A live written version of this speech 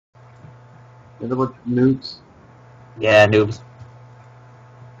And about noobs. Yeah, noobs.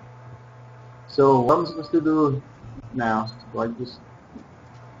 So what am I supposed to do now? Like just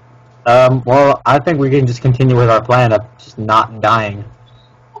Well, I think we can just continue with our plan of just not dying.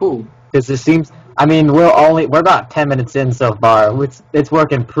 cool. Because it seems, I mean, we're about 10 minutes in so far. It's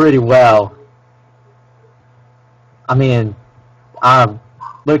working pretty well. I mean,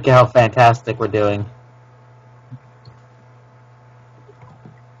 look at how fantastic we're doing.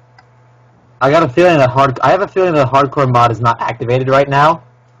 I have a feeling that hardcore mod is not activated right now.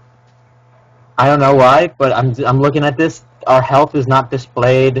 I don't know why, but I'm looking at this. Our health is not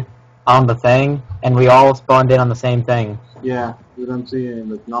displayed on the thing, and we all spawned in on the same thing. Yeah, we don't see any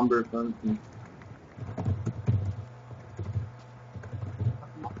like numbers or anything.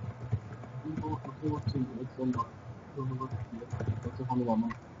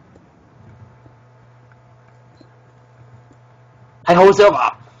 Hey, hold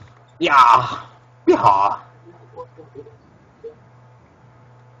up! Yeah, yeah.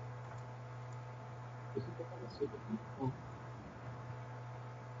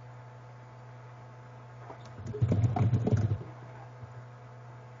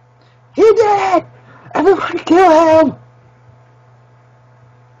 He did it! Everyone kill him!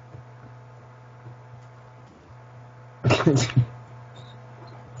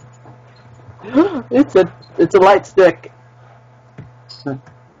 it's a light stick.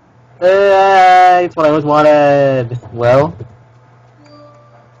 It's what I always wanted. Well,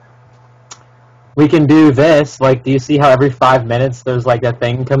 we can do this. Like, do you see how every 5 minutes there's like that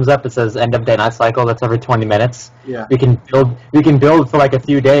thing comes up that says end of day night cycle? That's every 20 minutes. Yeah. We can build for like a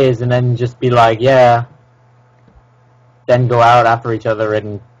few days and then just be like, yeah. Then go out after each other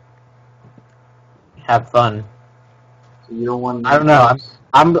and have fun. So you don't want. I don't know.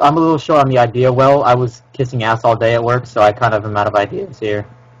 I'm a little short on the idea. Well, I was kissing ass all day at work, so I kind of am out of ideas here.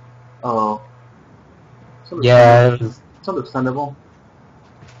 Oh. Yeah, it's understandable.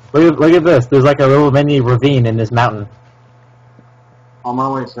 Look at this. There's like a little mini ravine in this mountain. On my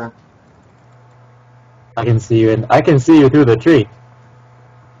way, sir. I can see you through the tree.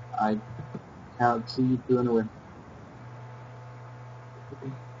 I can't see you through anywhere.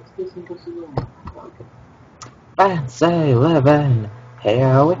 Fancy living,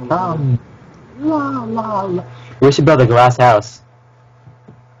 here we come. La la la. We should build a glass house.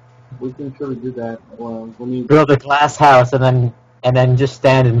 We can surely do that. Well, we need Build a glass house and then just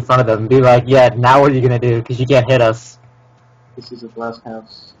stand in front of them and be like, yeah, now what are you gonna do? Because you can't hit us. This is a glass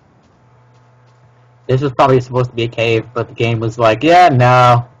house. This was probably supposed to be a cave, but the game was like, yeah,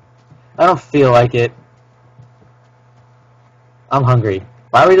 no, I don't feel like it. I'm hungry.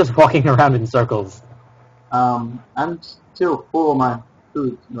 Why are we just walking around in circles? I'm still full of my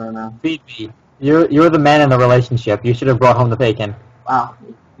food right now. Feed me. You're the man in the relationship. You should have brought home the bacon. Wow,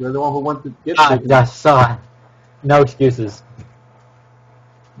 you're the one who went to get Ah, bacon. gosh, so no excuses.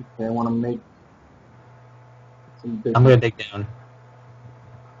 Okay, I want to make some bacon. I'm gonna dig down.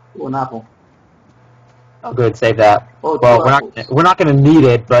 Ooh, an apple. Oh, good. Save that. Oh, well, we're not gonna need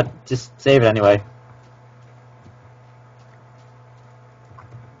it, but just save it anyway.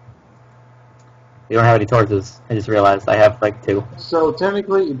 We don't have any torches. I just realized I have like 2. So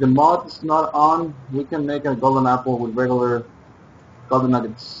technically, if the mod is not on, we can make a golden apple with regular golden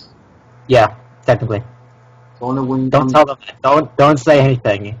nuggets. Yeah, technically. So only when don't tell them that. Don't say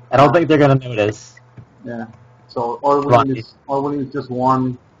anything. I don't think they're gonna notice. Yeah. So all we need is just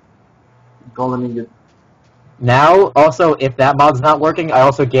one golden nugget. Now, also, if that mod's not working, I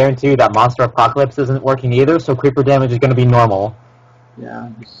also guarantee you that Monster Apocalypse isn't working either, so creeper damage is going to be normal. Yeah.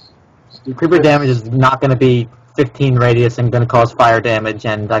 Creeper damage is not going to be 15 radius and going to cause fire damage,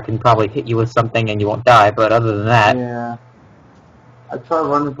 and I can probably hit you with something and you won't die, but other than that... Yeah. I tried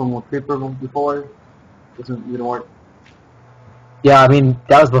running from a creeper before. It didn't work. Yeah, I mean,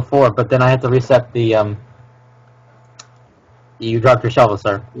 that was before, but then I had to reset the, You dropped your shovel,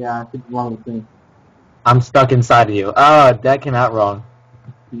 sir. Yeah, I think it's wrong with me. I'm stuck inside of you. Oh, that came out wrong.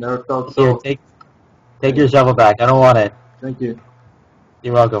 Never felt so. Here, take your shovel back. I don't want it. Thank you.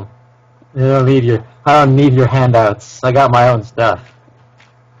 You're welcome. I don't need your handouts. I got my own stuff.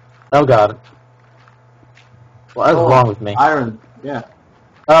 Oh God. What is wrong with me? Iron. Yeah.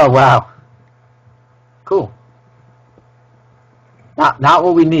 Oh wow. Cool. Not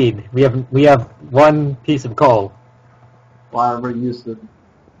what we need. We have 1 piece of coal. Well, I already used it.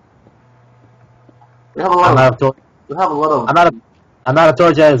 We have a lot of. We have a lot of. I'm out of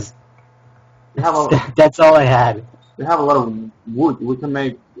torches. We have a. That's all I had. We have a lot of wood. We can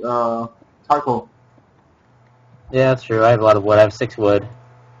make charcoal. Yeah, that's true. I have a lot of wood. I have 6 wood.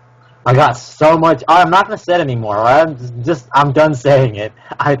 I got so much. I'm not gonna say it anymore. I'm done saying it.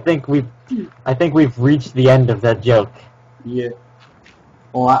 I think we've reached the end of that joke. Yeah.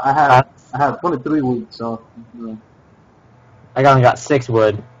 Well, I have 23 weeks, so. I only got 6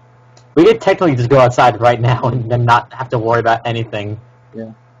 wood. We could technically just go outside right now and then not have to worry about anything.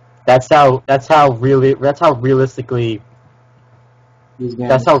 Yeah. That's how realistically.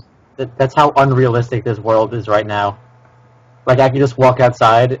 That's how unrealistic this world is right now. Like I can just walk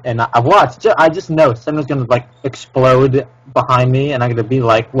outside and I just know something's gonna like explode behind me and I'm gonna be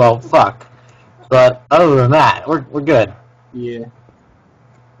like, well, fuck. But other than that, we're good. Yeah.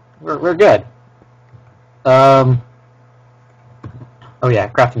 We're good. Oh yeah,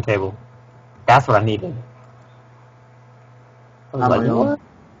 crafting table. That's what I needed. I was like, what?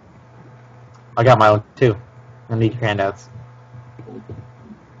 I got my own too. I need your handouts.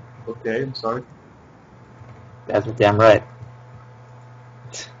 Okay, I'm sorry. That's damn right.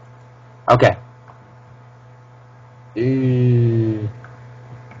 Okay.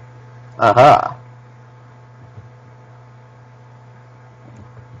 Aha.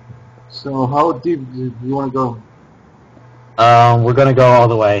 So how deep do you want to go? We're gonna go all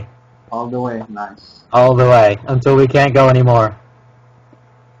the way. All the way, nice. All the way until we can't go anymore.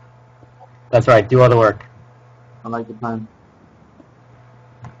 That's right. Do all the work. I like the plan.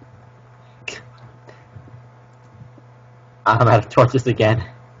 I'm out of torches again.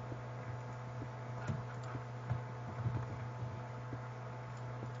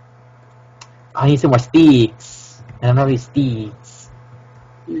 I need some more sticks. I don't have any sticks.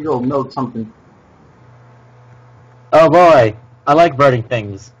 Here you go, melt something. Oh boy, I like burning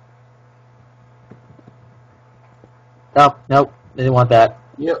things. Oh, nope, didn't want that.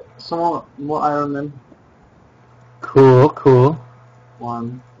 Yep, some more iron then. Cool, cool.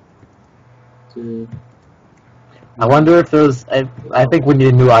 1, 2. I wonder if there's. I think we need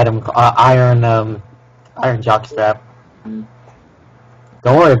a new item. Iron jockstrap. Mm.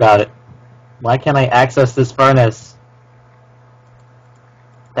 Don't worry about it. Why can't I access this furnace?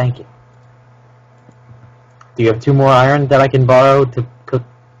 Thank you. Do you have 2 more iron that I can borrow to cook?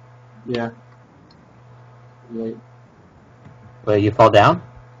 Yeah. Wait. Wait, you fall down?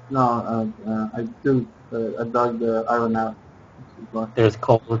 No, I dug the iron out. There's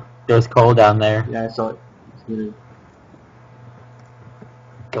coal. There's coal down there. Yeah, I saw it.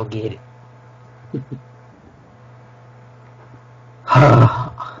 Go get it.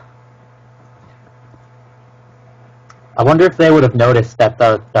 I wonder if they would have noticed that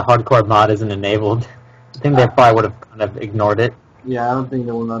the hardcore mod isn't enabled. I think they probably would have kind of ignored it. Yeah, I don't think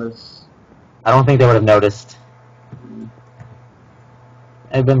they will notice. I don't think they would have noticed.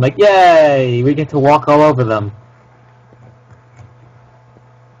 They've been like, yay, we get to walk all over them.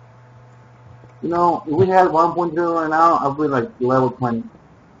 You know, if we had 1.0 right now, I'd be like level 20.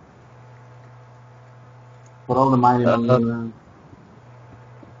 Put all the mining on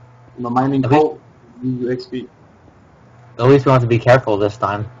the mining coal, give you XP. At least we have to be careful this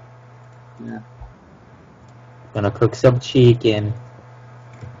time. Yeah. Gonna cook some chicken.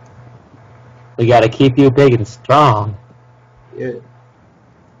 We gotta keep you big and strong. Yeah.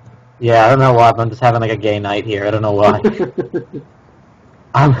 Yeah, I don't know why, but I'm just having like a gay night here. I don't know why.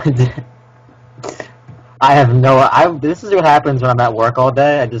 I have no. This is what happens when I'm at work all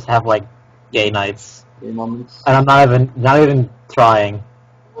day. I just have like gay nights. Gay moments. And I'm not even trying.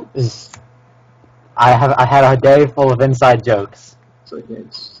 I had a day full of inside jokes. It's okay.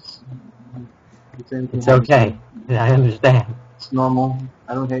 It's okay. I understand. It's normal.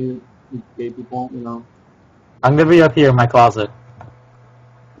 I don't hate gay people, you know. I'm gonna be up here in my closet.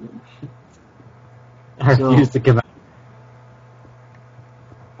 I refuse to come out.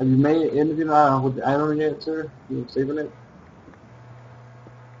 Have you made anything with the iron yet, sir? You saving it?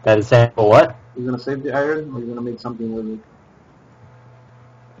 That is saying for what? You're gonna save the iron, or you're gonna make something with it?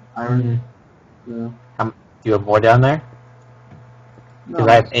 Iron. Yeah. Do you have more down there? Because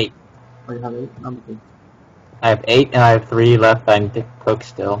No. I have 8. Oh, you have 8? I'm okay. I have 8 and I have 3 left. I need to cook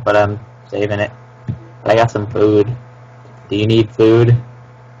still, but I'm saving it. But I got some food. Do you need food?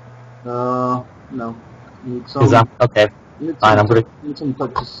 No. Need some. Cause okay. Fine. I'm gonna. Need some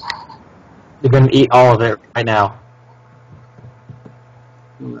touches. You're gonna eat all of it right now.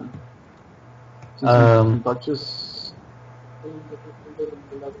 Yeah. Some touches.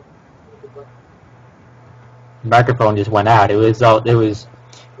 Microphone just went out. It was.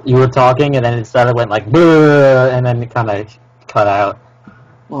 You were talking and then it started went like bleh, and then it kind of cut out.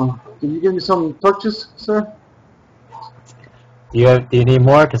 Well, can you give me some touches, sir? Do you need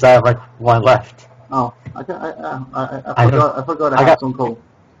more? Cause I have like 1 left. Oh, I forgot I have some coal.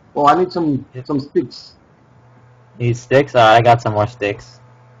 Well, I need some sticks. Need sticks? I got some more sticks.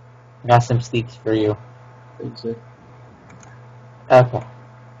 I got some steaks for you. Thanks, sir. Okay.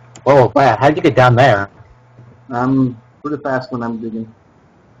 Whoa, wow, how'd you get down there? I'm pretty fast when I'm digging.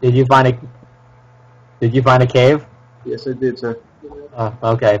 Did you find a cave? Yes, I did, sir. Oh,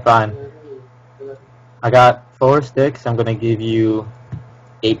 okay, fine. I got 4 sticks. I'm gonna give you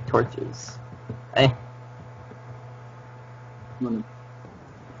 8 torches. Hey, There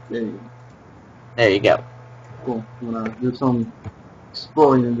you go. there you go. Cool. I'm gonna do some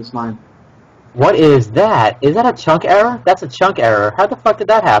exploring in this mine. What is that? Is that a chunk error? That's a chunk error. How the fuck did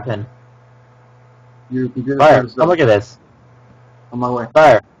that happen? Your computer Fire, says come look at this. on my way.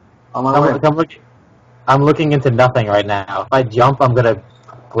 Fire, On my way. come look. I'm looking into nothing right now. If I jump, I'm gonna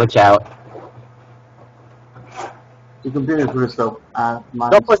glitch out. Your computer is really slow.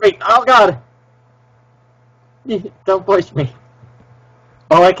 Don't push me! Oh god! Don't push me.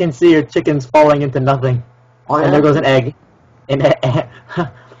 All I can see are chickens falling into nothing. Oh, yeah? And there goes an egg.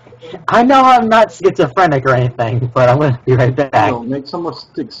 I know I'm not schizophrenic or anything, but I'm gonna be right back. So, make some more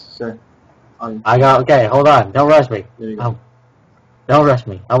sticks, sir. Okay, hold on. Don't rush me. There you go. Don't rush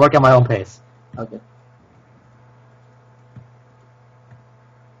me. I'll work at my own pace. Okay.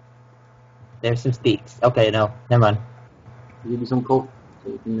 There's some steaks. Okay, no, never mind. I'll give you some coal, so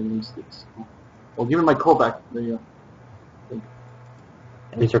you can make them sticks. Well, give me my coal back. There you go.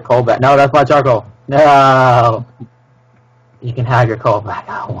 There's your coal back. No, that's my charcoal. No! You can have your coal back.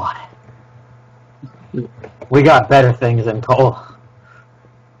 I don't want it. We got better things than coal.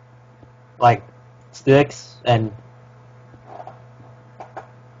 Like sticks and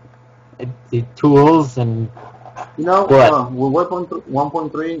the tools and... You know, what? with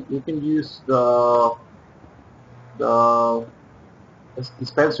 1.3, you can use the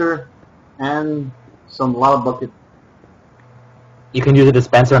dispenser and some lava bucket. You can use a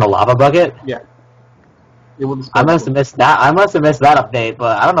dispenser in a lava bucket? Yeah. It will dispense. I must have missed that. I must have missed that update,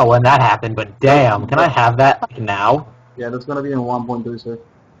 but I don't know when that happened. But damn, can I have that like now? Yeah, that's gonna be in 1.3, sir.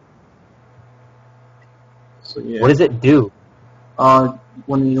 So yeah. What does it do?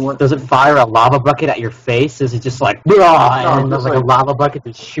 When you want. Does it fire a lava bucket at your face? Is it just like, and there's like a lava bucket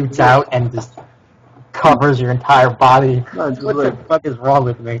that shoots out and just covers your entire body? No, just What like, the fuck is wrong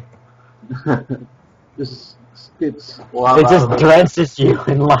with me? just spits lava. It just drenches you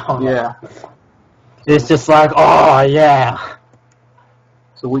in lava. Yeah. It's just like, oh yeah.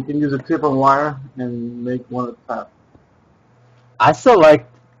 So we can use a tip and wire and make one at the top. I still like.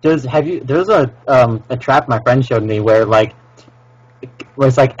 There's a trap my friend showed me where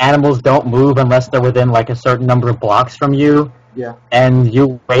it's like animals don't move unless they're within like a certain number of blocks from you. Yeah. And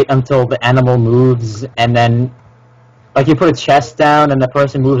you wait until the animal moves, and then like you put a chest down, and the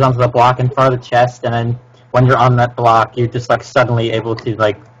person moves onto the block in front of the chest, and then when you're on that block, you're just like suddenly able to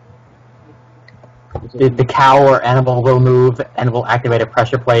like the cow or animal will move and will activate a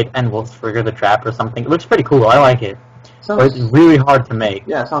pressure plate and will trigger the trap or something. It looks pretty cool. I like it. But it's really hard to make.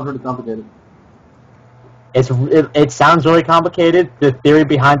 Yeah, it sounds really complicated. It sounds really complicated. The theory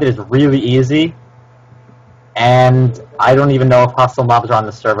behind it is really easy, and I don't even know if hostile mobs are on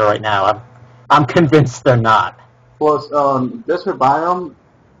the server right now. I'm convinced they're not. Plus, desert biome,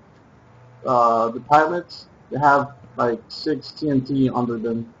 the pilots, they have like 6 TNT under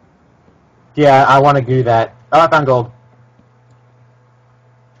them. Yeah, I want to do that. Oh, I found gold.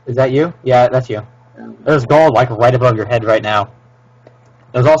 Is that you? Yeah, that's you. Yeah. There's gold like right above your head right now.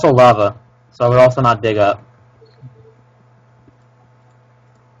 There's also lava, so I would also not dig up.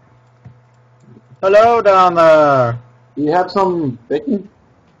 Hello down there. Do you have some bacon?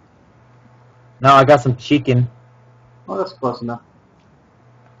 No, I got some chicken. Oh, that's close enough.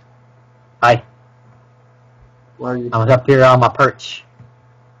 Hi. Where are you? I was up here on my perch.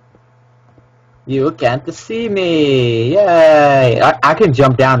 You can't see me. Yay! I can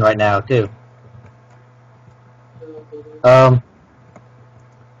jump down right now too. I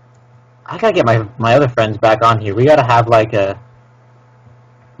gotta get my other friends back on here. We gotta have like a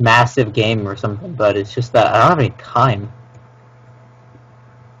massive game or something, but it's just that I don't have any time.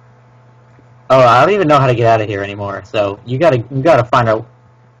 Oh, I don't even know how to get out of here anymore. So you gotta find out.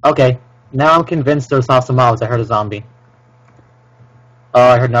 Okay, now I'm convinced there's not some mobs. I heard a zombie. Oh,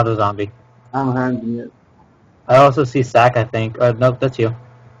 I heard another zombie. I haven't heard anything yet. I also see Sack, I think. Nope, that's you.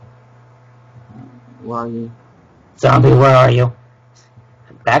 Where are you? Zombie, where are you?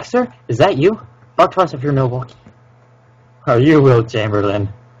 Baxter? Is that you? Fuck twice if you're Milwaukee. Are you Will Chamberlain?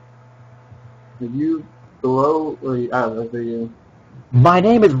 Are you below or are you out? Over you? My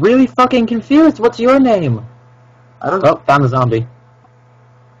name is really fucking confused. What's your name? I don't. Oh, found the zombie.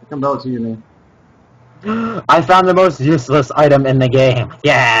 I can tell it's your name. I found the most useless item in the game.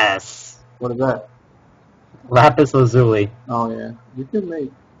 Yes! What is that? Lapis lazuli. Oh yeah, you can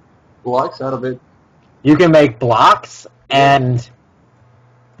make. blocks out of it. You can make blocks and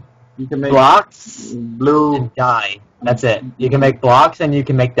You can make blocks blue. and dye. That's it. You can make blocks and you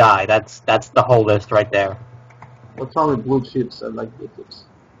can make dye. That's the whole list right there. What's wrong with blue chips? I like blue chips.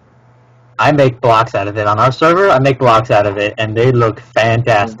 I make blocks out of it. On our server, I make blocks out of it, and they look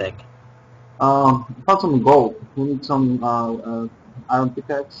fantastic. I found some gold. We need some iron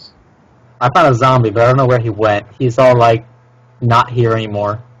pickaxe. I found a zombie, but I don't know where he went. He's all like, not here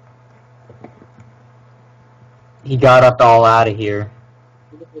anymore. He got up all out of here.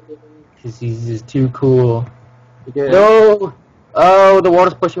 He's just too cool. Okay. No! Oh, the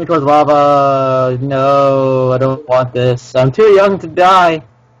water's pushing me towards lava. No, I don't want this. I'm too young to die.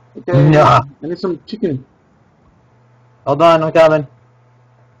 Okay. No. I need some chicken. Hold on, I'm coming.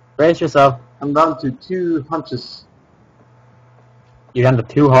 Brace yourself. I'm down to 2 hunches. You're down to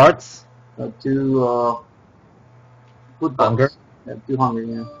 2 hearts? 2 food Hunger? box. Yeah, 2 hunger,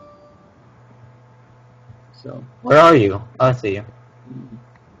 yeah. So. Where are you? Oh, I see you.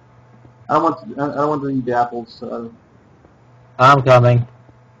 I don't want to eat the apples. So I'm coming.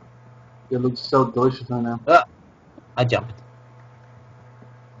 it looks so delicious right now. I jumped.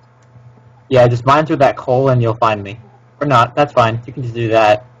 Yeah, just mine through that coal and you'll find me. Or not, that's fine. You can just do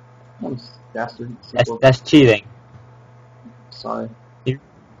that. Bastard. That's cheating. Sorry. You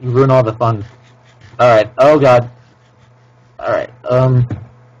ruin all the fun. Alright, oh god. Alright, I'm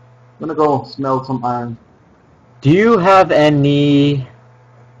gonna go smell some iron. do you have any...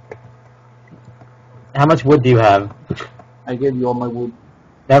 How much wood do you have? I gave you all my wood.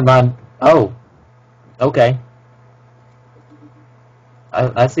 Never mind. Oh. Okay.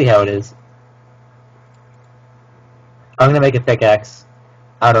 I see how it is. I'm gonna make a pickaxe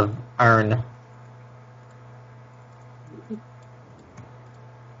out of iron.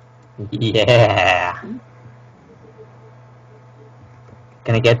 Yeah.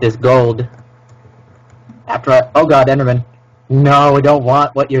 Gonna get this gold. After I... Oh god, Enderman. No, I don't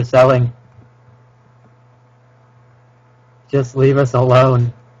want what you're selling. Just leave us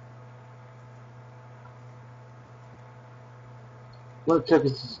alone. I'm gonna check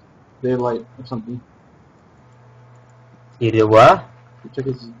if it's daylight or something. You do what? Check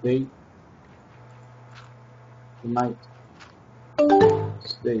if it's day. The night.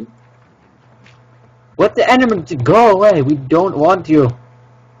 It's day. What the Enderman? Go away. We don't want you.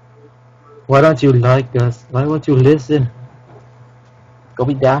 Why don't you like us? Why won't you listen? Go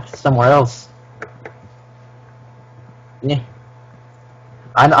be daft somewhere else. Yeah.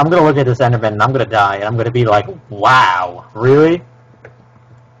 I'm gonna look at this Enderman and I'm gonna die and I'm gonna be like, wow, really?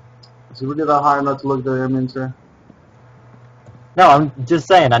 Is it really that hard not to look at the airmen, sir? No, I'm just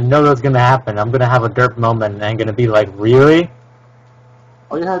saying, I know that's gonna happen. I'm gonna have a derp moment and I'm gonna be like, really?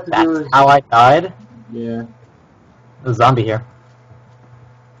 All you have to That's do is... how I died? Yeah. There's a zombie here.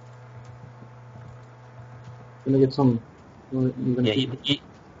 I'm gonna get some... Yeah,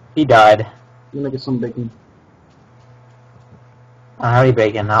 he died. I'm gonna get some bacon. I don't have any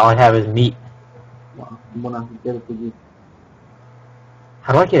bacon. All I have is meat. Wow, I'm gonna get it for you.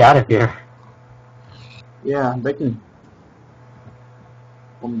 How do I get out of here? Yeah, bacon.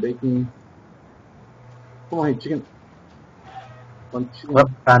 One bacon. Come on, hey, chicken. One chicken.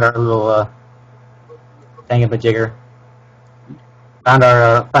 Well, found our little thingamajigger. Found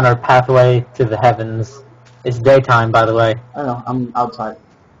our pathway to the heavens. It's daytime, by the way. I know, I'm outside.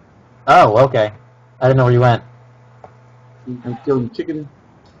 Oh, okay. I didn't know where you went. I'm killing chicken.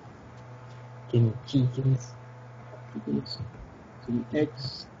 Chickens. Chickens. Some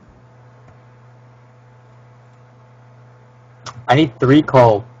eggs. I need 3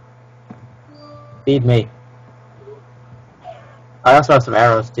 coal. Feed me. I also have some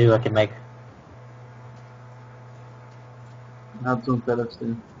arrows too I can make. I have some feathers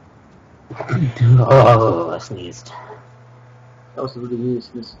too. Oh, I sneezed. That was really weird.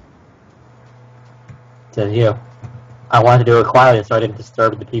 This. Says you. I wanted to do it quietly so I didn't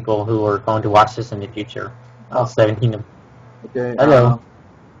disturb the people who were going to watch this in the future. All 17 of them. Okay. Hello.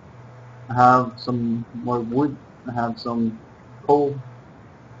 I have some more wood. I have some coal.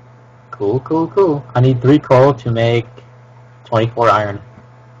 Cool. I need 3 coal to make 24 iron.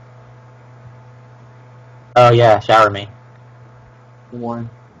 Oh yeah, shower me. Good morning.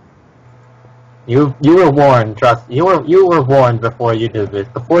 You were warned. Trust you were warned before you did this.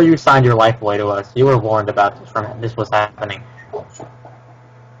 Before you signed your life away to us, you were warned about this. This was happening. I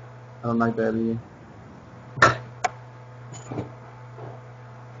don't like that either.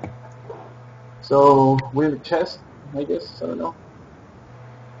 So we have a chest, I guess. I don't know.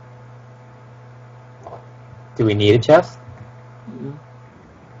 Do we need a chest? Mm-hmm.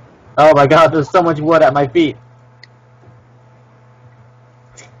 Oh my god, there's so much wood at my feet.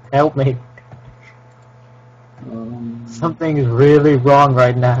 Help me. Um, Something is really wrong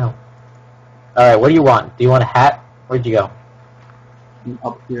right now. Alright, what do you want? Do you want a hat? Where'd you go?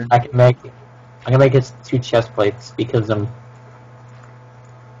 up here. I can make it 2 chest plates because I'm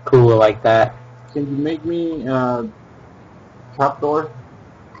cool like that. Can you make me trapdoor?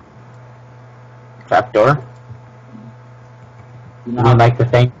 Trapdoor? You You know mean how, like the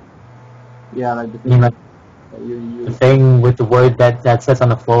thing? yeah, like the You mean thing like that you the thing with the word that sits on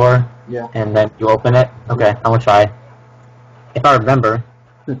the floor yeah. and then you open it? Okay, Yeah. I'm gonna try. If I remember.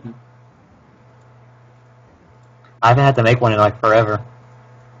 I haven't had to make one in like forever.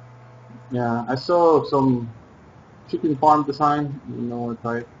 Yeah, I saw some chicken farm design. You know what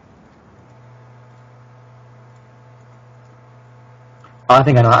type? Oh, I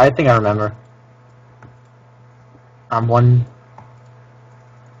think I know. I think I remember. I'm one.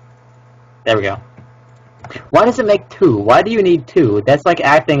 There we go. Why does it make 2? Why do you need 2? That's like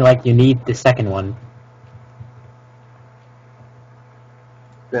acting like you need the second one.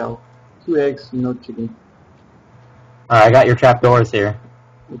 Bell. 2 eggs, no chicken. Alright, I got your trapdoors here.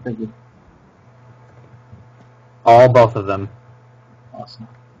 Oh, thank you. Both of them. Awesome.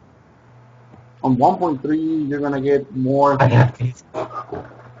 On 1.3, you're gonna get more. I have these.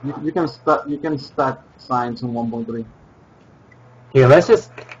 You can stack signs on 1.3. Here, let's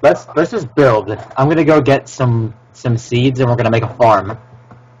just build. I'm gonna go get some seeds and we're gonna make a farm.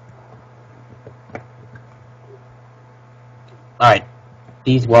 Alright.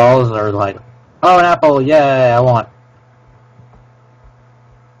 These walls are like, oh, an apple, yeah, I want.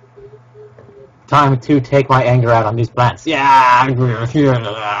 Time to take my anger out on these plants. Yeah.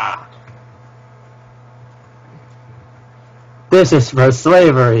 This is for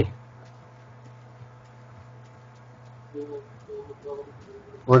slavery.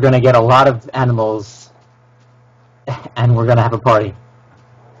 We're gonna get a lot of animals and we're gonna have a party.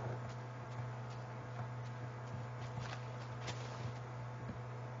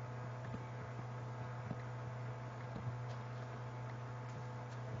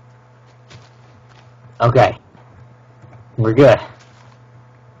 Okay. We're good.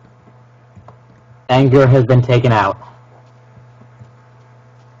 Anger has been taken out.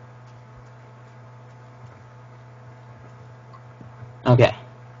 Okay.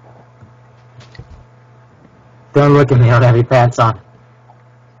 Don't look at me, I don't have any pants on.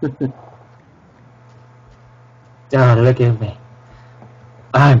 Don't look at me.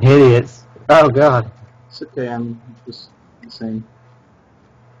 I'm hideous. Oh god. It's okay, I'm just the same.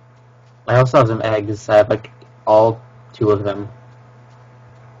 I also have some eggs. I have like all 2 of them.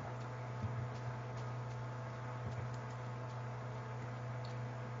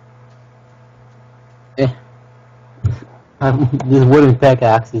 Eh. This wooden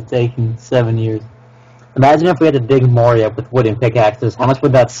pickaxe is taking 7 years. Imagine if we had to dig Moria with wooden pickaxes. How much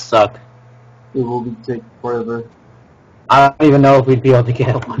would that suck? It will take forever. I don't even know if we'd be able to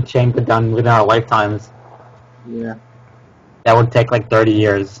get one chamber done within our lifetimes. Yeah. That would take like 30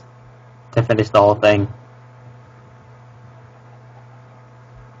 years to finish the whole thing.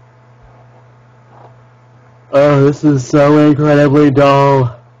 Oh, this is so incredibly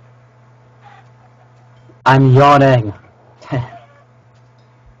dull. I'm yawning.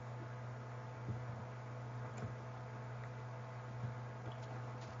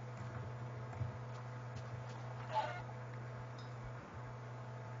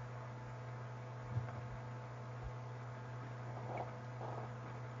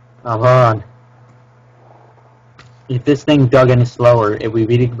 Come on. If this thing dug any slower,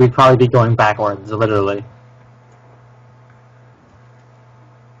 we'd probably be going backwards, literally.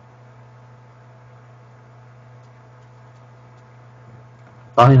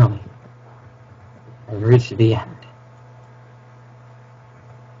 Finally, I've reached the end.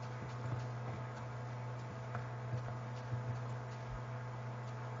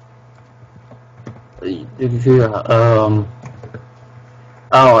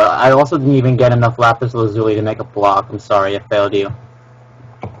 Oh, I also didn't even get enough lapis lazuli to make a block. I'm sorry, I failed you.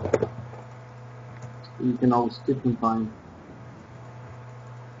 You can always skip and find.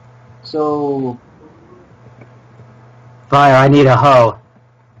 So, Fire, I need a hoe.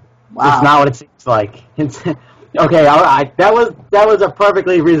 wow. It's not what it seems like. It's okay. That was a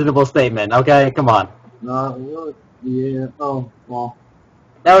perfectly reasonable statement. Okay, come on. Yeah. Oh, well.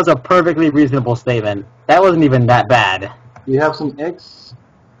 That was a perfectly reasonable statement. That wasn't even that bad. Do you have some eggs?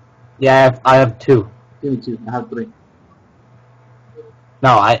 Yeah, I have 2. Give me 2. I have 3.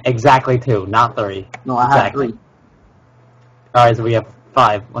 No, exactly 2, not 3. No, I have 3. Alright, so we have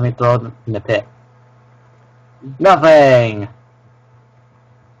 5. Let me throw them in the pit. Nothing!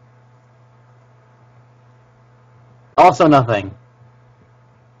 Also nothing.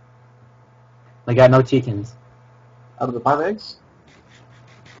 I got no chickens. Out of the 5 eggs?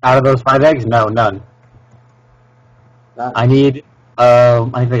 Out of those 5 eggs, no, none. I need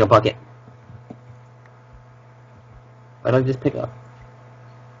to make a bucket. Why don't I just pick up?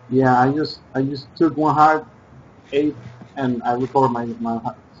 Yeah, I just took 1 heart, 8, and I recovered my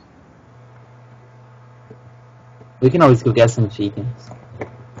hearts. We can always go get some chickens.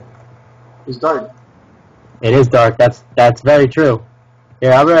 It's dark. It is dark. That's very true.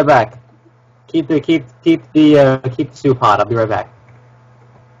 Here, I'll be right back. Keep the soup hot. I'll be right back.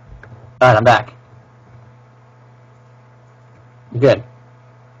 Alright, I'm back. Good.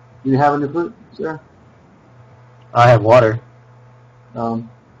 Do you have any food, sir? I have water. I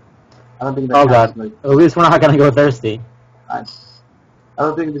don't think that Oh counts, god. like, At least we're not gonna go thirsty. I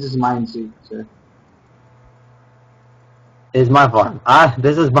don't think this is mine, see, sir. It is my farm.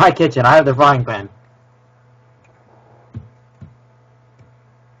 This is my kitchen. I have the frying pan.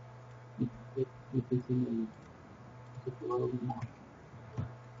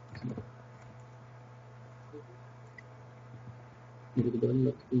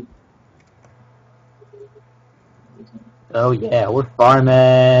 Oh yeah, we're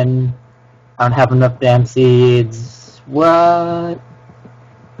farming. I don't have enough damn seeds. What?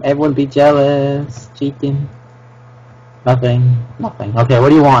 Everyone be jealous. Chicken. Nothing. Nothing. Okay, what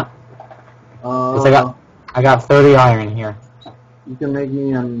do you want? 'Cause I got 30 iron here. You can make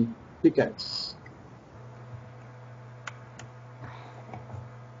me a pickaxe.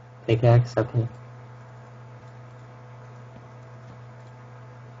 Pickaxe, okay.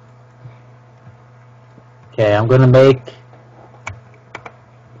 Okay, I'm gonna make...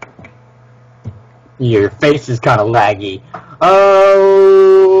 Your face is kind of laggy.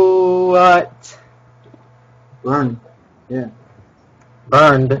 Oh, what? Burn. Yeah.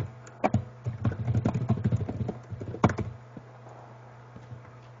 Burned.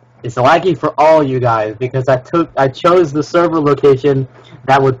 It's laggy for all you guys because I chose the server location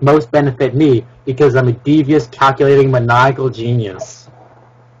that would most benefit me because I'm a devious, calculating, maniacal genius.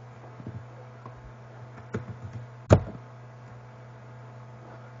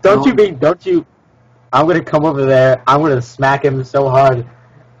 Don't you... I'm gonna come over there, I'm gonna smack him so hard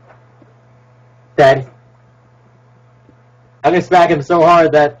that... I'm gonna smack him so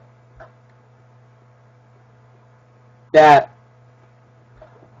hard that...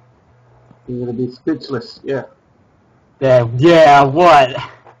 You're gonna be speechless, yeah. Yeah, what?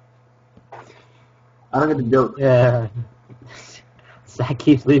 I don't get the joke. Yeah. Zach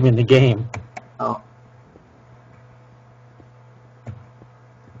keeps leaving the game. Oh.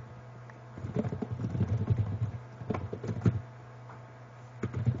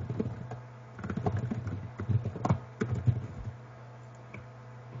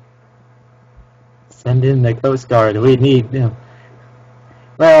 Send in the Coast Guard. We need them.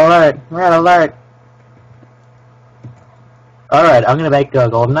 Red alert! Red alert! Alright, I'm gonna make a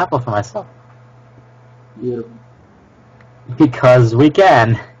golden apple for myself. Beautiful. Because we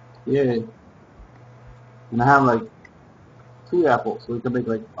can. Yeah. And I have like 2 apples, so we can make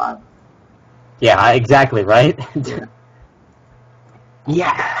like 5. Yeah, exactly, right? Yeah.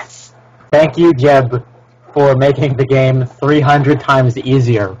 Yes! Thank you, Jeb, for making the game 300 times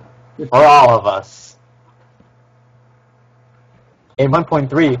easier for all of us. In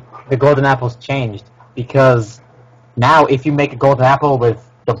 1.3, the golden apples changed because now if you make a golden apple with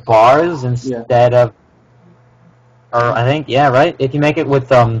the bars instead of, or I think, yeah, right? If you make it with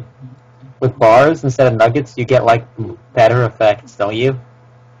bars instead of nuggets, you get like better effects, don't you?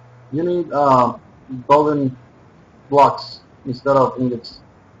 You need golden blocks instead of ingots.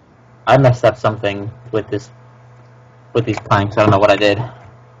 I messed up something with these planks. I don't know what I did.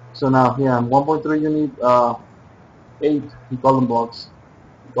 So now, yeah, in 1.3 you need 8 golden blocks.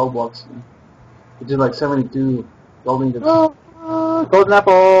 Gold blocks. Yeah. Which is like 72 golden ingots. Golden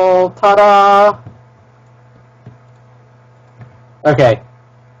apple! Ta-da! Okay.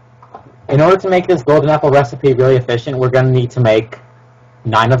 In order to make this golden apple recipe really efficient, we're going to need to make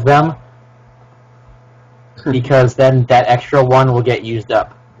 9 of them. Because then that extra one will get used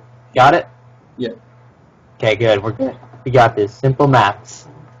up. Got it? Yeah. Okay, good. We're good. We got this. Simple maths.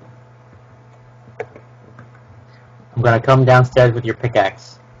 I'm gonna come downstairs with your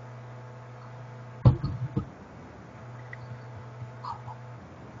pickaxe.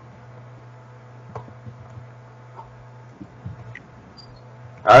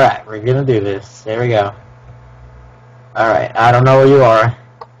 Alright, we're gonna do this. There we go. Alright, I don't know where you are.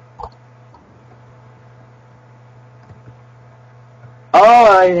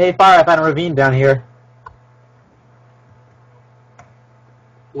 Oh, hey, fire, I found a ravine down here.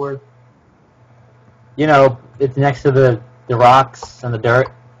 Where? You know, it's next to the rocks and the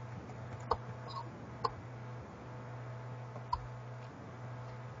dirt.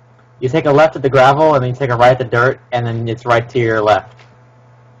 You take a left at the gravel, and then you take a right at the dirt, and then it's right to your left.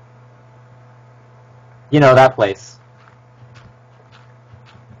 You know that place.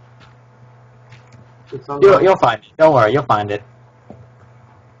 You'll find it. Don't worry, you'll find it.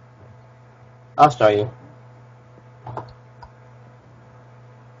 I'll show you. Let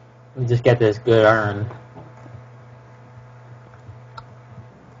me just get this good urn.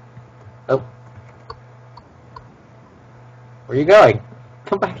 Oh. Where are you going?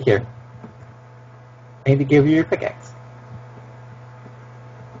 Come back here. I need to give you your pickaxe.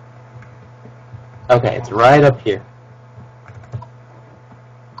 Okay, it's right up here.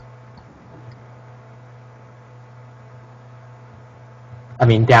 I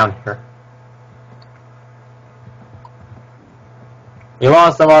mean, down here. You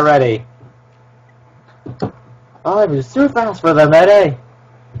lost them already. Oh, it was too fast for them, eh?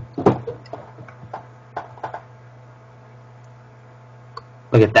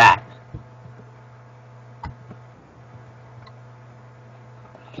 Look at that.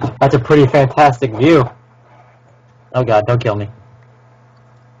 That's a pretty fantastic view. Oh god, don't kill me.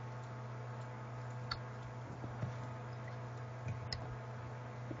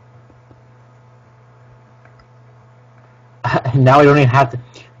 Now we don't even have to.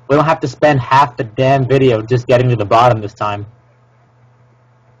 We don't have to spend half the damn video just getting to the bottom this time.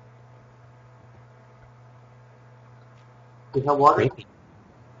 Do you have water? Creepy.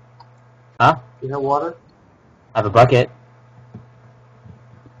 Huh? Do you have water? I have a bucket.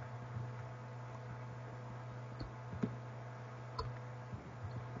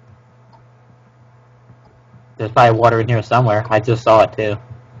 There's probably water in here somewhere. I just saw it too.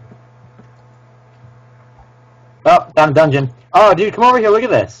 Oh, found a dungeon. Oh, dude, come over here. Look at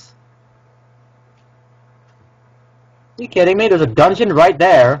this. Are you kidding me? There's a dungeon right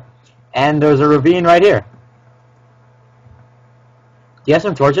there, and there's a ravine right here. Do you have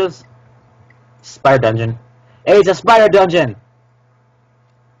some torches? Spider dungeon. Hey, it's a spider dungeon!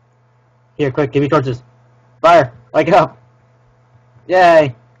 Here, quick, give me torches. Fire! Wake up!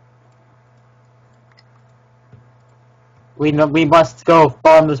 Yay! We must go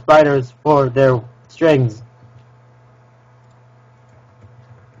farm the spiders for their strings.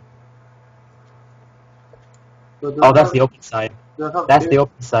 Oh, that's the open side. That's the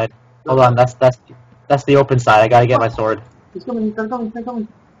open side. Hold on, that's the open side. I gotta get my sword. He's coming, he's coming, he's coming.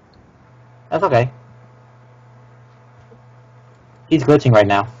 That's okay. He's glitching right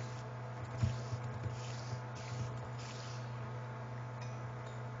now.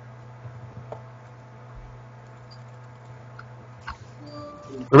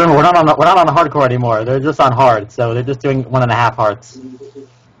 Remember, we're not on hardcore anymore. They're just on hard, so they're just doing 1.5 hearts.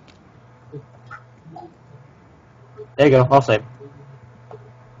 There you go. All safe.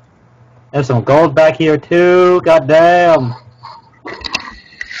 There's some gold back here too. Goddamn.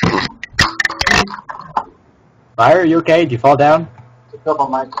 Fire, you okay? Did you fall down? Pick up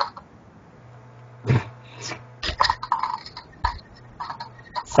on Mike.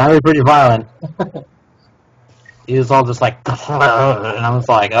 Sounded pretty violent. He was all just like, and I was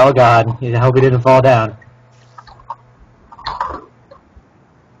like, oh god, I hope he didn't fall down.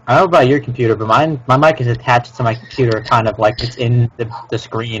 I don't know about your computer, but my mic is attached to my computer, kind of like it's in the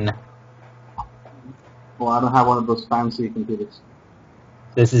screen. Well, I don't have one of those fancy computers.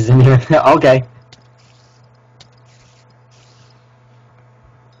 This isn't even okay.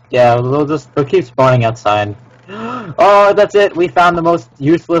 Yeah, they'll keep spawning outside. Oh, that's it. We found the most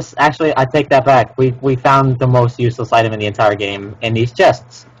useless. Actually, I take that back. We found the most useless item in the entire game in these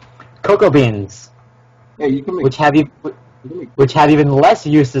chests. Cocoa beans. Yeah, you can make. Which have even less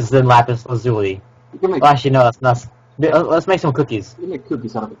uses than lapis lazuli. You can make. Well, actually, no, that's not. Let's make some cookies. You can make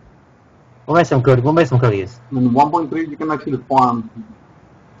cookies out of it. We'll make some good. We'll make some cookies. In 1.3, you can actually farm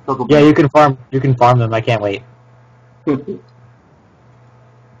cocoa beans. Yeah, you can farm. You can farm them. I can't wait.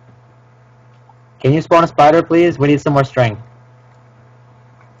 Can you spawn a spider, please? We need some more string.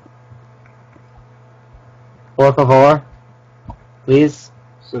 Por favor. Please.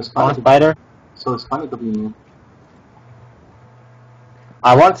 So Spawn a spider. So it's funny to be new.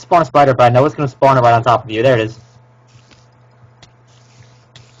 I want to spawn a spider, but I know it's going to spawn it right on top of you. There it is.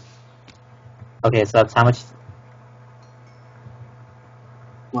 Okay, so that's how much?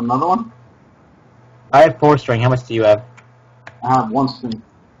 Want another one? I have 4 string. How much do you have? I have 1 string.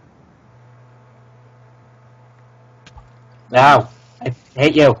 Ow! I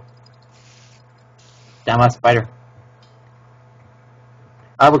hate you! Damn my spider.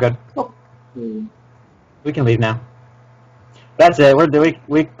 Alright, we're good. Oh. We can leave now. That's it.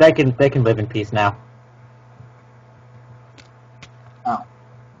 They can live in peace now. Oh.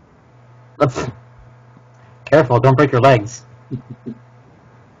 Careful! Don't break your legs.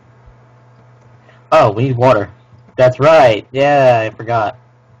 Oh, we need water. That's right. Yeah, I forgot.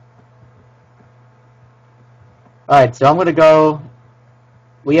 Alright, so I'm gonna go...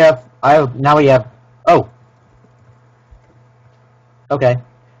 now we have... Oh! Okay.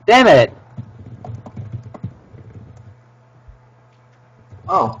 Damn it!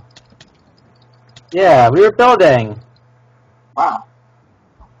 Oh, Yeah, we were building! wow.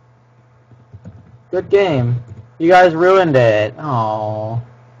 Good game. You guys ruined it. Oh.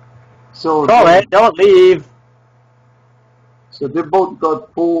 So Alright, don't leave! they both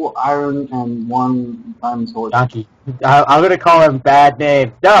got full iron and one diamond sword. Donkey. I'm gonna call him bad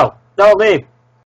names. No! Don't leave!